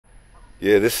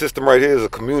Yeah, this system right here is a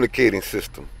communicating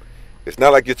system. It's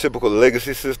not like your typical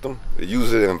legacy system. It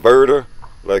uses an inverter,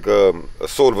 like a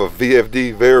sort of a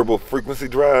VFD, variable frequency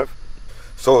drive.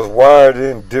 So it's wired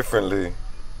in differently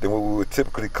than what we would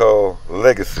typically call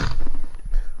legacy.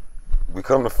 We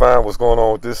come to find what's going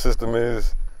on with this system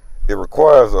is it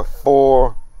requires a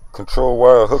 4 control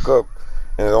wire hookup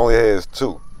and it only has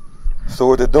 2. So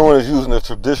what they're doing is using a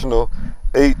traditional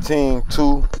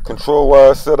 18-2 control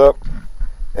wire setup,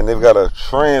 and they've got a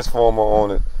transformer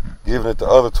on it, giving it the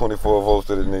other 24 volts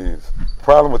that it needs. The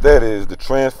problem with that is the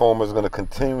transformer is going to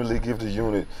continually give the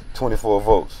unit 24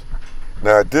 volts.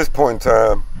 Now at this point in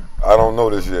time, I don't know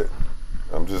this yet.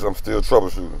 I'm still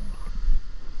troubleshooting.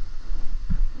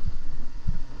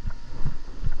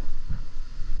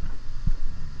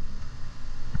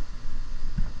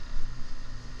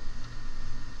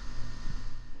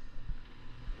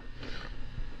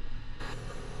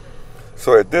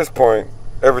 So at this point,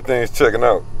 everything's checking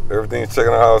out. Everything's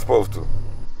checking out how it's supposed to.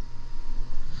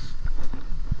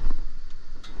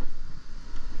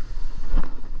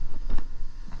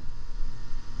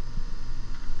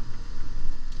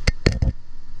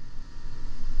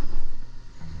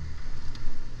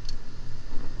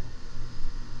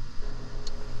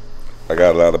 I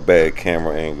got a lot of bad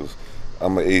camera angles.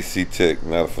 I'm an AC tech,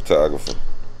 not a photographer.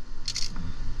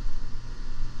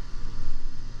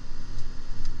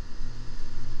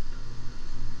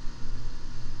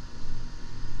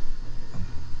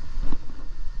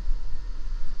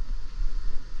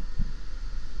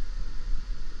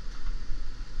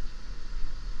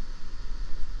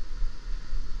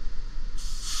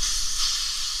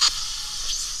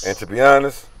 And to be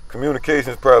honest,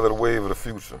 communication is probably the wave of the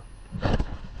future.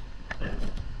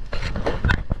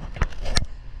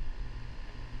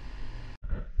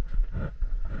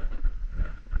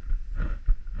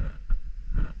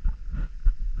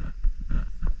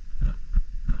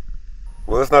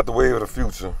 Well, it's not the wave of the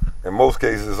future. In most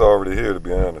cases, it's already here, to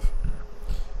be honest.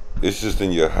 It's just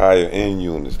in your higher end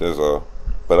units, that's all.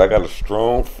 But I got a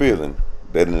strong feeling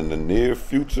that in the near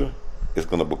future, it's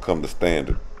going to become the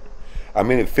standard. I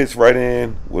mean, it fits right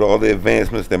in with all the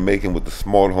advancements they're making with the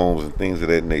smart homes and things of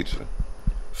that nature.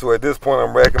 So at this point,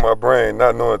 I'm racking my brain,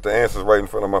 not knowing that the answer's right in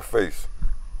front of my face.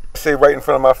 I say right in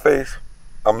front of my face,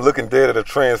 I'm looking dead at a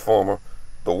transformer,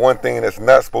 the one thing that's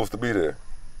not supposed to be there.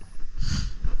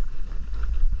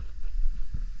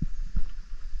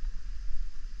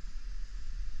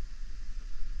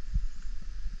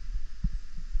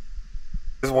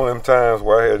 This is one of them times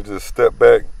where I had to just step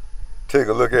back, take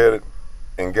a look at it,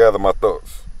 and gather my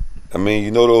thoughts. I mean,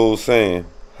 you know the old saying,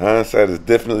 hindsight is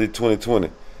definitely 20/20.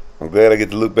 I'm glad I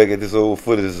get to look back at this old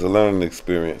footage as a learning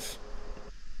experience.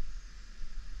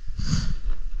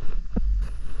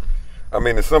 I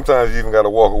mean, and sometimes you even got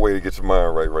to walk away to get your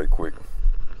mind right quick.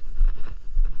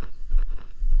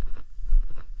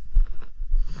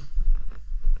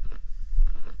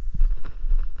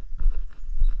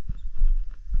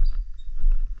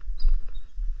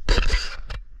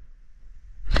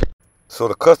 So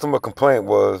the customer complaint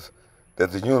was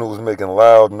that the unit was making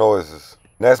loud noises.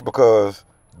 And that's because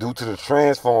due to the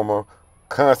transformer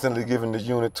constantly giving the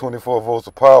unit 24 volts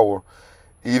of power,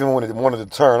 even when it wanted to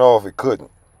turn off, it couldn't.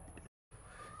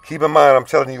 Keep in mind, I'm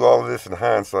telling you all of this in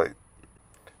hindsight.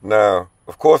 Now,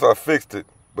 of course I fixed it,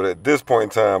 but at this point in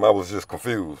time, I was just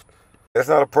confused. That's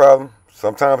not a problem.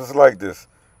 Sometimes it's like this.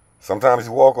 Sometimes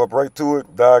you walk up right to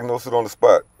it, diagnose it on the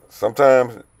spot.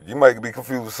 Sometimes you might be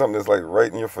confused with something that's like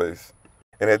right in your face.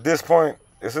 And at this point,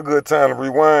 it's a good time to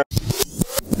rewind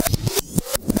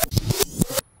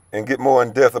and get more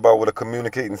in depth about what a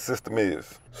communicating system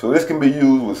is. So this can be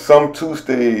used with some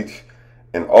 2-stage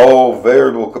and all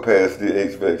variable capacity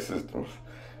HVAC systems.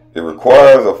 It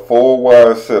requires a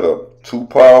 4-wire setup, 2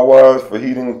 power wires for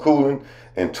heating and cooling,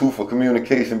 and 2 for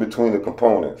communication between the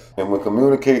components. And when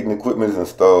communicating equipment is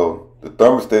installed, the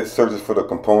thermostat searches for the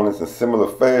components in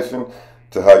similar fashion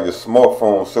to how your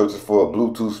smartphone searches for a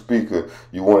Bluetooth speaker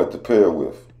you want it to pair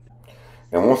with.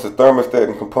 And once the thermostat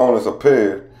and components are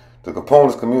paired, the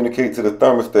components communicate to the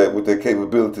thermostat what their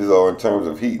capabilities are in terms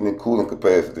of heating and cooling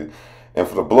capacity, and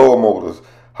for the blower motors,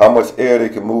 how much air they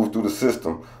can move through the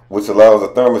system, which allows the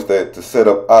thermostat to set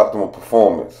up optimal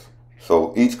performance.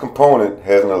 So each component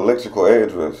has an electrical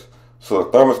address, so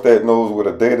the thermostat knows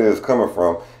where the data is coming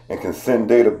from and can send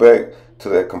data back to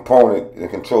that component and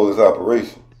control its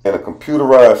operation. And a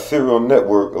computerized serial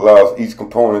network allows each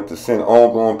component to send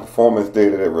ongoing performance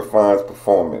data that refines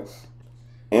performance.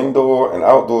 Indoor and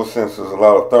outdoor sensors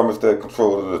allow the thermostat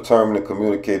controller to determine and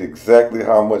communicate exactly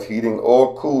how much heating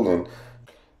or cooling,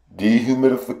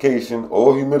 dehumidification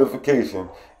or humidification,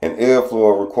 and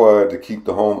airflow are required to keep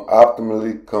the home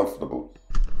optimally comfortable.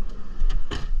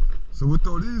 So we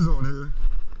throw these on here.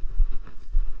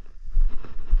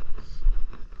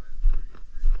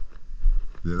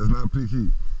 Yeah, that's not peak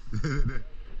heat. At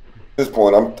this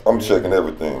point, I'm checking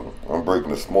everything. I'm breaking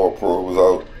the small probes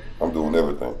out. I'm doing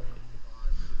everything.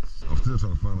 I'm still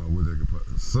trying to find out where they can put.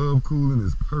 Subcooling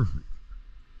is perfect.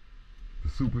 The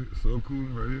super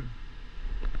subcooling right here.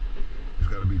 It's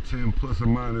got to be 10 plus or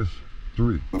minus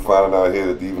 3. We're finding out here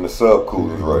that even the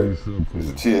subcooling is right. It's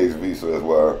a TXV, so that's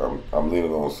why I'm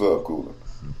leaning on subcooling.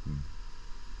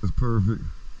 It's perfect.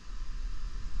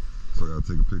 So I gotta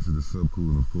take a picture of the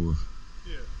subcooling, of course.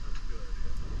 Yeah, that's a good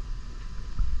idea.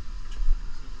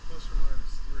 So plus or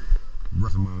minus 3, huh?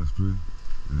 Plus or minus 3.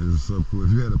 And here's a subcooler.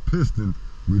 If you had a piston,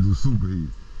 we do superheat.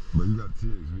 But you got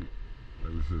TXV,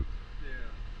 like we said. Yeah.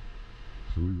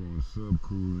 So we're going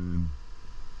subcooling.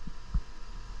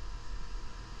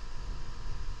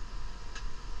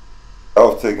 I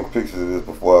was taking pictures of this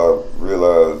before I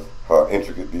realized how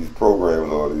intricate these programs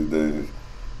are these days.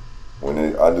 When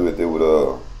I knew that they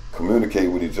would communicate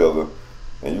with each other,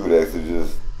 and you would actually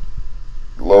just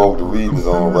log the readings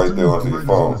on right there onto your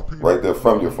phone, right there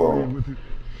from your phone.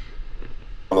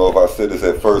 I don't know if I said this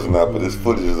at first or not, but this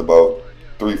footage is about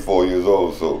 3-4 years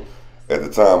old, so at the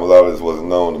time a lot of this wasn't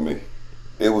known to me.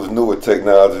 It was newer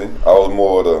technology. I was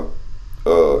more of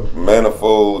the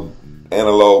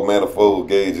analog manifold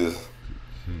gauges,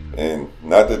 and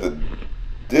not that the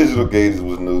digital gauges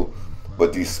was new,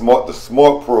 but the smart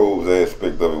probes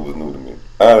aspect of it was new to me.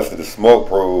 Honestly, the smart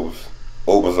probes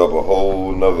opens up a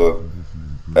whole nother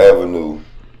avenue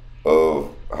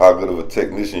of how good of a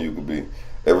technician you could be.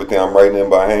 Everything I'm writing in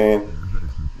by hand,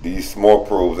 these smart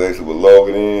probes actually will log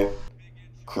it in,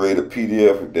 create a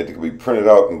PDF that can be printed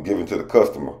out and given to the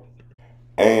customer.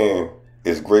 And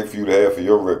it's great for you to have for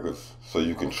your records, so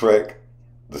you can track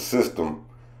the system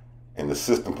and the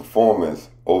system performance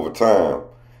over time.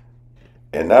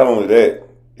 And not only that,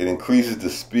 it increases the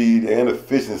speed and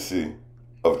efficiency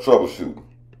of troubleshooting.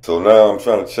 So now I'm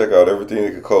trying to check out everything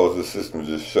that could cause the system to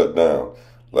just shut down.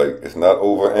 Like, it's not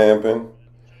overamping,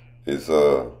 it's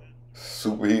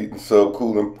superheating,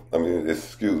 subcooling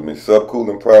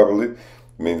properly. It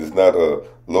means it's not a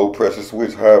low pressure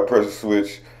switch, high pressure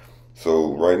switch.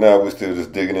 So right now we're still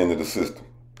just digging into the system.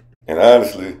 And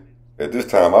honestly, at this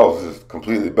time I was just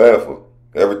completely baffled.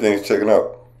 Everything's checking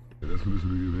out. That's what this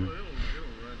will give me. It'll run,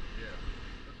 yeah.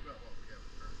 That's about what we have the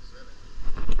current set at.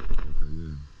 Okay,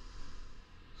 yeah.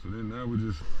 So then now we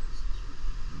just.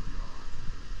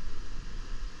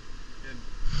 And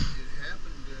it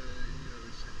happened,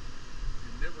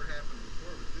 it never happened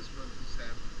before, but this month it's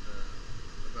happened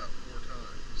about 4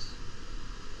 times.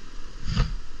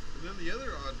 And then the other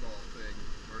oddball thing,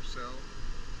 Marcel,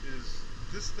 is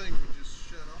this thing would just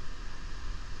shut off,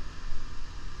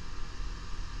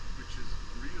 which is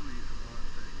really an odd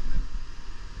thing. And then,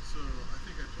 so I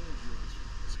think I told you it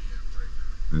was a amp breaker.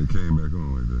 And it came back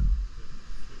on like that.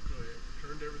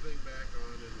 Turned everything back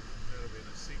on and kind of in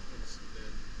a sequence, and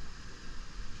then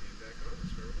came back on and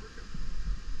started working.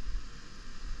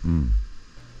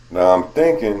 Now I'm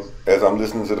thinking as I'm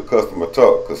listening to the customer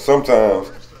talk, because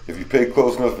sometimes if you pay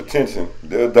close enough attention,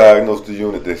 they'll diagnose the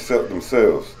unit themselves. Like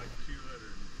 240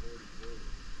 volt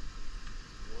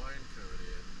line coming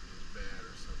in is bad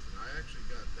or something. I actually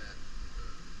got that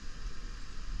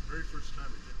very first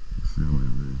time it did. See how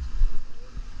it is.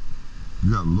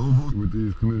 You got low voltage with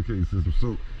these communication systems.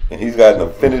 So, and he's got an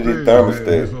infinity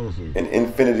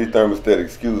thermostat,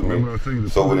 excuse me.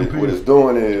 So what it's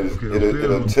doing is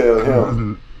it'll tell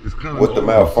him what the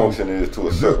malfunction is to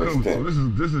a certain extent. So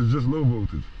this is just low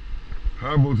voltage.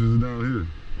 High voltage is down here.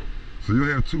 So you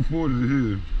have 240 here.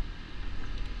 Well,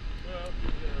 I don't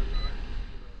remember.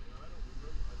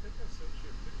 I think I sent you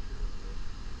a picture of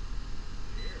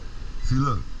the air. See,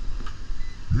 look,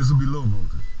 this will be low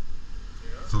voltage.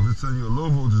 Yeah. So if it's telling you a low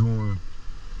voltage one,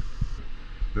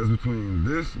 that's between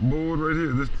this board right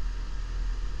here, this.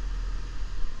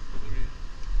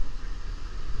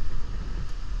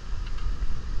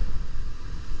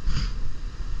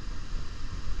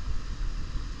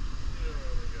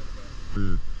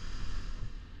 Yeah.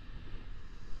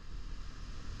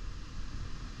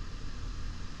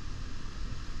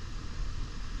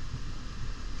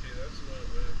 Okay, that's not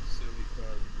at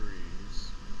 75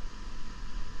 degrees.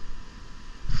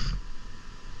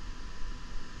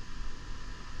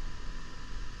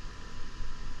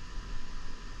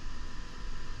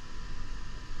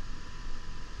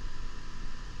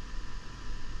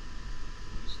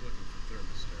 I'm just looking for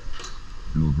thermostats.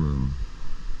 No problem.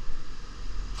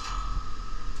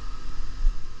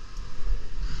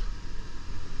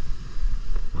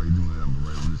 Why you doing that? I'm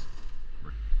right on this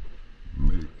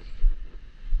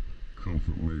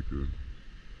comfort maker.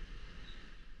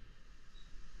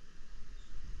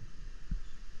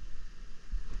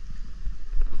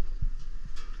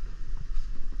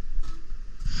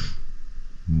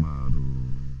 Model.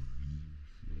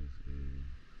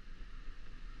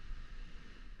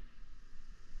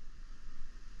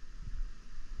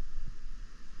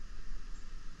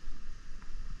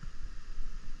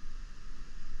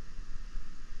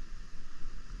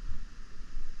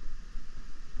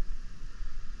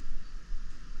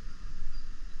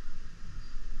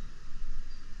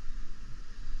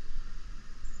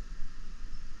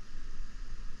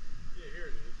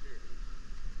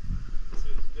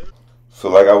 So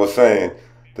like I was saying,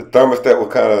 the thermostat will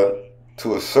kind of,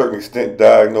 to a certain extent,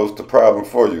 diagnose the problem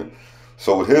for you.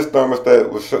 So what his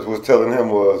thermostat was telling him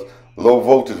was low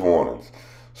voltage warnings.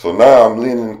 So now I'm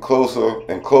leaning closer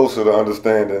and closer to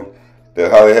understanding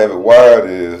that how they have it wired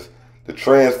is the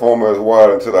transformer is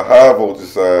wired into the high voltage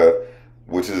side,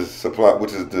 which is supplying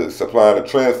the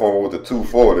transformer with the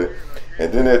 240,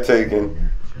 and then they're taking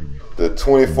the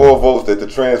 24 volts that the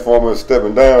transformer is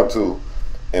stepping down to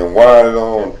and wiring it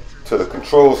on to the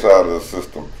control side of the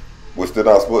system, which they're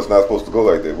not supposed, it's not supposed to go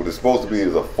like that. What it's supposed to be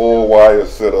is a 4-wire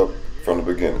setup from the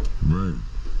beginning. Right.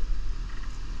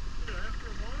 After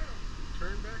a while,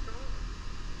 turn back on.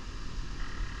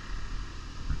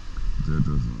 That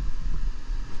doesn't.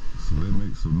 So that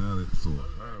makes, so now that, so horrible.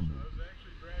 I was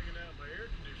actually dragging out my air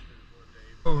conditioners one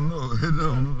day. Oh no, no.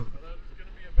 I thought it was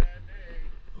going to be a bad day.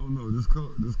 Oh no, just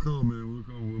call, man.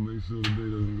 We'll make sure the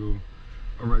day doesn't go.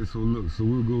 All right, so look, so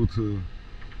we'll go to,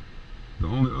 the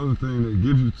only other thing that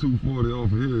gives you 240 off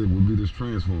of here would be this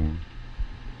transformer.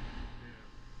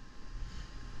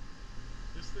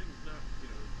 This thing's not, I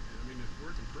mean, it's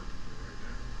working perfectly right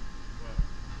now. Well,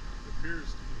 it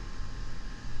appears to be.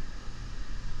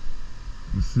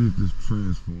 Let's see if this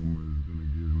transformer is gonna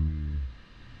give me.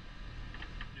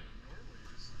 Normally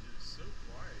this is so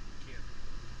quiet you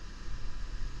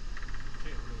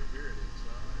can't really hear it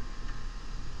inside.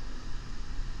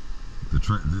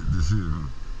 This here,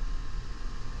 huh?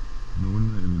 No, we're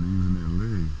not even using that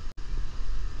leg.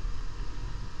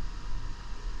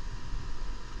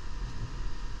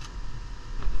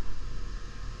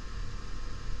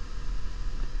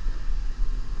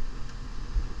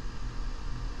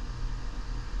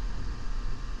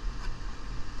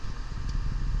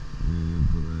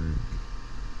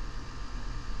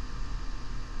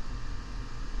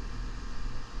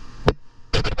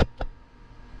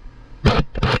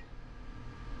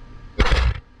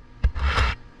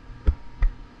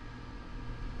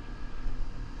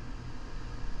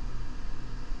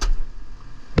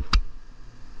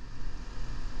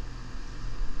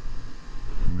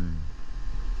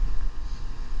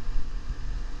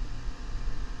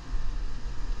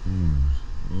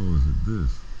 Oh, is it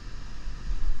this?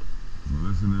 Well,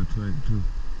 that's in that tank too.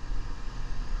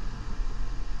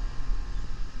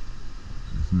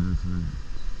 That's in that tank.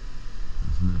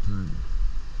 That's in that tank.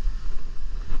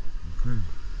 Okay.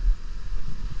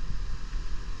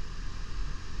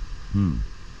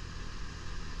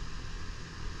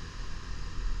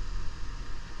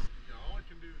 All I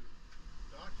can do is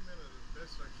document it as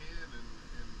best I can and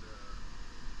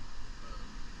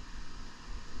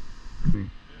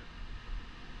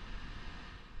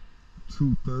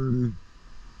 230.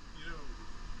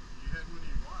 you had one of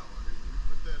your while. I mean, you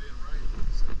put that in right when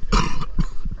the second half of last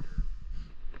year.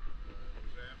 It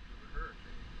was after the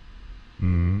hurricane.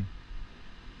 Mm-hmm.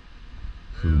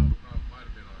 So, Well, might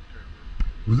have been October.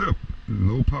 was that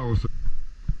no power?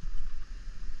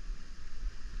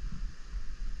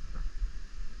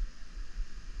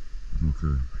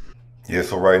 Okay. Yeah,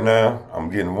 so right now, I'm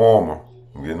getting warmer.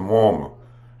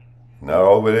 Not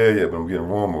all the way there yet, but I'm getting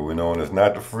warmer. We know it's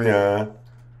not the Freon.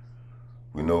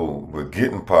 We know we're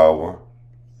getting power,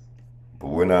 but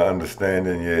we're not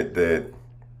understanding yet that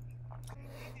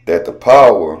the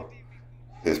power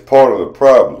is part of the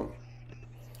problem.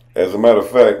 As a matter of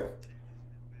fact,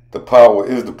 the power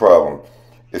is the problem.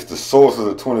 It's the source of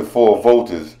the 24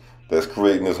 voltage that's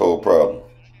creating this whole problem.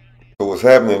 So what's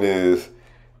happening is,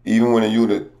 even when the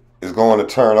unit is going to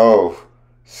turn off,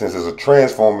 since there's a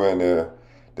transformer in there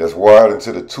that's wired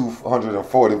into the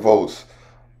 240 volts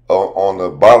on the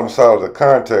bottom side of the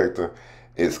contactor,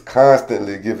 it's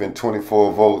constantly giving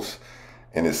 24 volts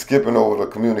and it's skipping over the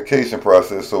communication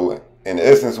process. So in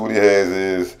essence, what he has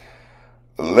is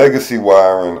legacy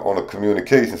wiring on a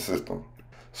communication system.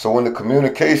 So when the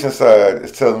communication side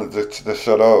is telling it to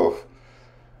shut off,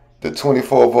 the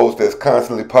 24 volts that's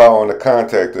constantly powering the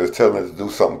contactor is telling it to do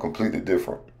something completely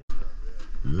different.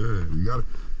 Yeah, you got it.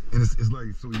 And it's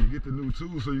like, so you get the new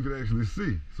tool so you can actually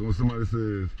see. So when somebody says,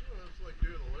 Well, it's like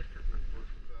doing electrical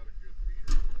work without a good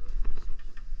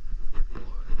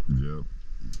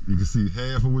You can see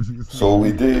half of what you can see. So what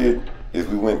we did is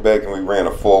we went back and we ran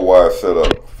a 4-wire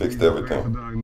setup, fixed everything.